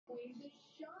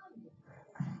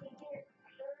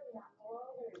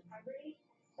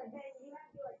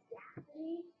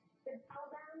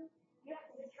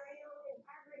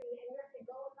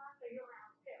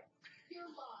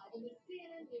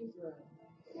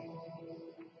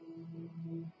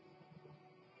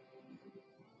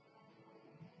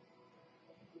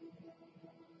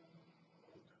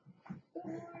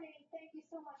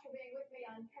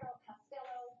I'm Carol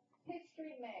Costello.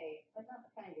 History made, but not the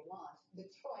kind you want.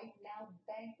 Detroit now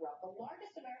bankrupt, the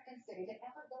largest American city to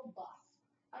ever go bust.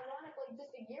 Ironically,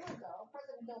 just a year ago,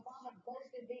 President Obama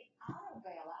boasted the auto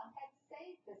bailout had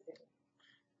saved the city.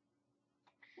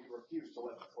 We refuse to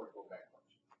let Detroit go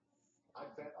bankrupt. I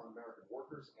bet on American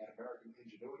workers and American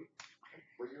ingenuity, and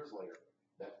 3 years later,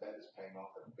 that bet is paying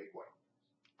off in a big way.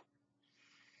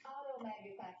 Auto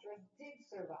manufacturers did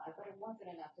survive, but it wasn't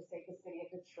enough to save the city of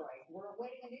Detroit. We're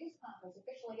awaiting a news conference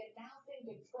officially announcing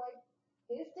Detroit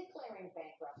is declaring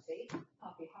bankruptcy.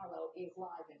 Poppy Harlow is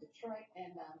live in Detroit,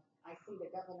 and I see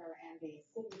the governor and the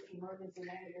city's emergency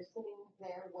manager sitting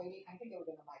there waiting. I think they were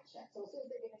going to mic check. So as soon as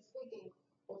they begin speaking,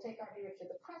 we'll take our viewers to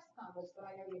the press conference, but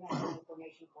I know you have some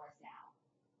information for us now.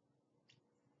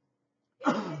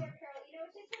 Yeah, hi there, Carol. You know,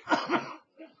 it's interesting.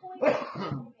 Your point about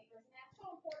automakers, and that's so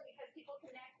important because people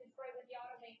connect Detroit with the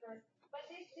automakers. But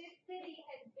this city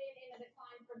has been in a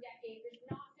decline for decades. It's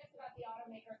not just about the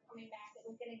automakers coming back that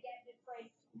was going to get Detroit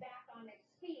back on its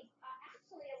feet.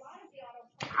 Actually, a lot of the auto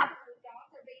plants whose jobs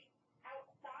are based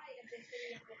outside of the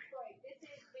city of Detroit. This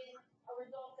has been a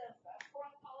result of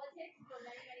corrupt politics for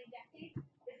many, many decades.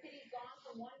 The city's gone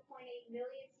from 1.8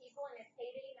 million people in its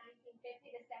heyday,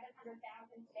 1950, to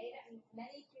 700,000 today. That means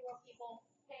many fewer people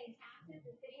paying taxes.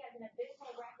 The city has an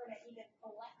abysmal record at even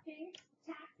collecting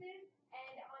taxes.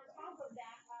 And on top of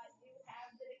that, you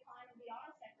have the decline of the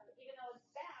auto sector. Even though it's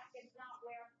back, it's not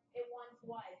where it once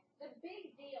was. The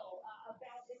big deal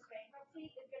about this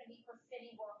bankruptcy is going to be for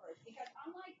city workers. Because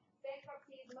unlike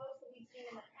bankruptcies most that we've seen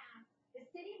in the past, the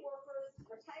city workers,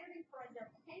 retired and current, their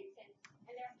pensions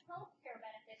and their health care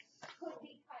benefits could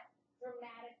be cut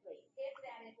dramatically if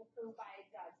that is approved by a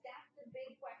judge. That's the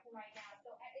big question right now.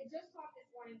 So I just talked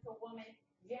this morning to a woman,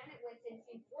 Janet Whitson.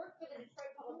 She's worked for the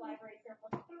Detroit Public Library here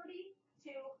for 32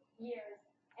 years,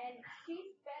 and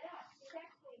she's fed up. She's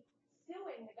actually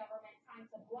suing the government, trying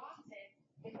to block this.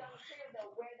 It's unclear,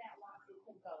 though, where that lawsuit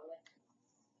could go.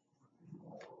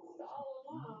 So all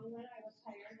along, when I was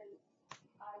hired and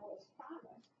I was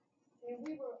promised, I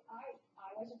mean, I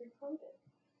was recruited,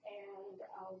 and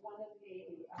one of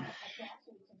the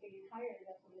attractions to being hired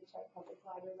at the Detroit Public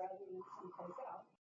Library rather than someplace else